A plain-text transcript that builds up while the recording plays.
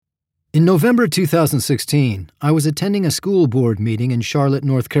In November 2016, I was attending a school board meeting in Charlotte,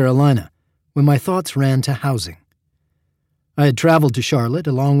 North Carolina, when my thoughts ran to housing. I had traveled to Charlotte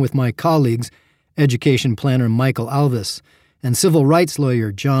along with my colleagues, education planner Michael Alvis and civil rights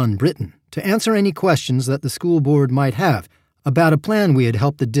lawyer John Britton, to answer any questions that the school board might have about a plan we had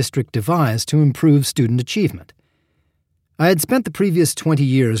helped the district devise to improve student achievement. I had spent the previous 20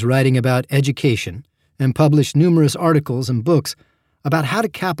 years writing about education and published numerous articles and books about how to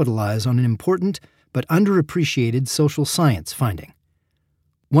capitalize on an important but underappreciated social science finding.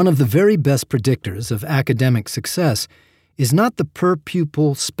 One of the very best predictors of academic success is not the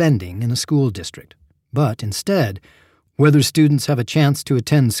per-pupil spending in a school district, but instead, whether students have a chance to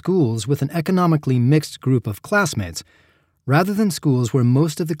attend schools with an economically mixed group of classmates rather than schools where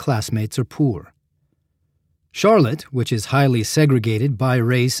most of the classmates are poor. Charlotte, which is highly segregated by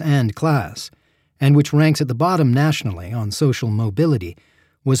race and class, and which ranks at the bottom nationally on social mobility,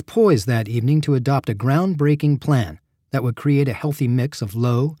 was poised that evening to adopt a groundbreaking plan that would create a healthy mix of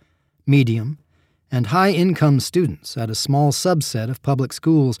low, medium, and high-income students at a small subset of public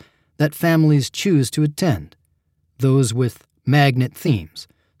schools that families choose to attend, those with magnet themes,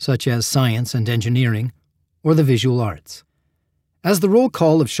 such as science and engineering or the visual arts. As the roll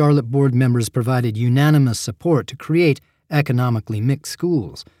call of Charlotte board members provided unanimous support to create economically mixed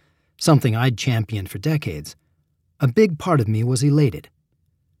schools, something I'd championed for decades, a big part of me was elated.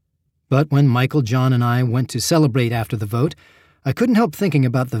 But when Michael, John, and I went to celebrate after the vote, I couldn't help thinking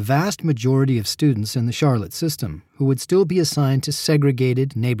about the vast majority of students in the Charlotte system who would still be assigned to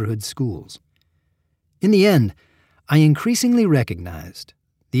segregated neighborhood schools. In the end, I increasingly recognized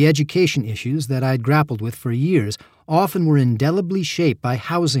the education issues that I'd grappled with for years often were indelibly shaped by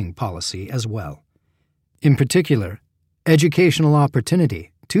housing policy as well. In particular, educational opportunity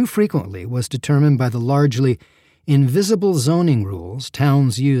too frequently was determined by the largely invisible zoning rules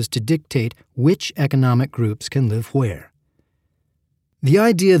towns use to dictate which economic groups can live where. The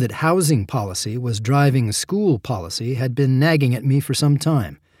idea that housing policy was driving school policy had been nagging at me for some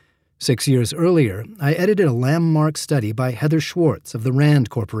time. 6 years earlier, I edited a landmark study by Heather Schwartz of the Rand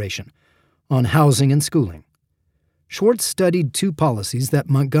Corporation on housing and schooling. Schwartz studied two policies that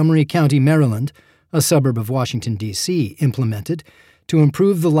Montgomery County, Maryland, a suburb of Washington, D.C., implemented to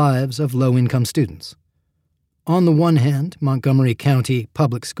improve the lives of low-income students. On the one hand, Montgomery County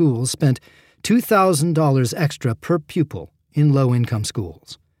public schools spent $2,000 extra per pupil in low-income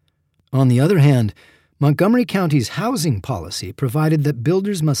schools. On the other hand, Montgomery County's housing policy provided that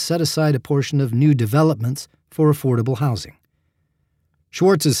builders must set aside a portion of new developments for affordable housing.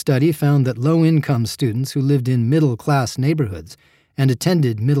 Schwartz's study found that low-income students who lived in middle-class neighborhoods and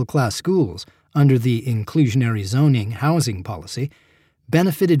attended middle-class schools under the inclusionary zoning housing policy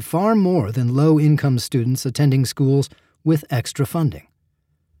benefited far more than low-income students attending schools with extra funding.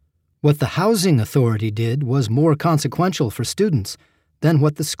 What the Housing Authority did was more consequential for students than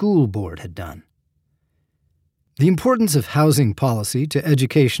what the school board had done. The importance of housing policy to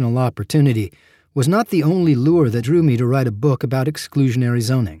educational opportunity was not the only lure that drew me to write a book about exclusionary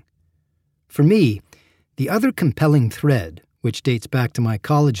zoning. For me, the other compelling thread, which dates back to my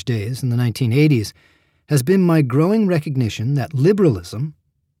college days in the 1980s, has been my growing recognition that liberalism,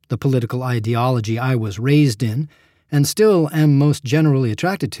 the political ideology I was raised in and still am most generally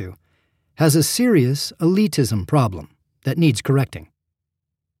attracted to, has a serious elitism problem that needs correcting.